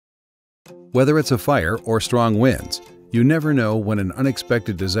Whether it's a fire or strong winds, you never know when an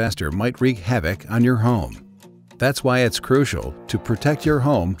unexpected disaster might wreak havoc on your home. That's why it's crucial to protect your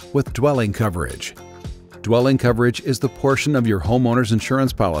home with dwelling coverage. Dwelling coverage is the portion of your homeowner's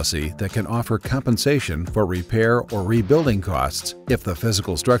insurance policy that can offer compensation for repair or rebuilding costs if the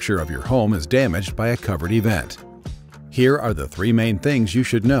physical structure of your home is damaged by a covered event. Here are the three main things you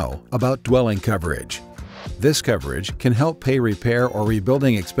should know about dwelling coverage. This coverage can help pay repair or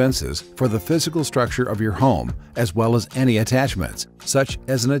rebuilding expenses for the physical structure of your home, as well as any attachments, such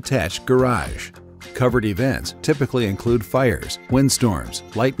as an attached garage. Covered events typically include fires, windstorms,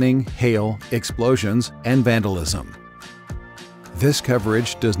 lightning, hail, explosions, and vandalism. This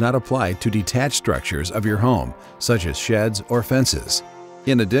coverage does not apply to detached structures of your home, such as sheds or fences.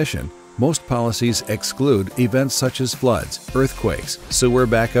 In addition, most policies exclude events such as floods, earthquakes, sewer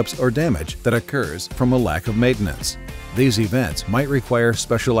backups, or damage that occurs from a lack of maintenance. These events might require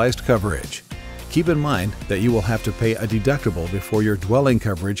specialized coverage. Keep in mind that you will have to pay a deductible before your dwelling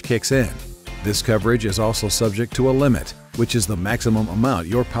coverage kicks in. This coverage is also subject to a limit, which is the maximum amount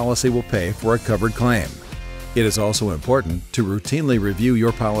your policy will pay for a covered claim. It is also important to routinely review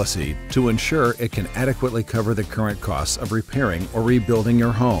your policy to ensure it can adequately cover the current costs of repairing or rebuilding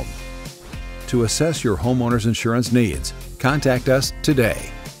your home. To assess your homeowner's insurance needs, contact us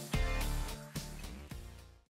today.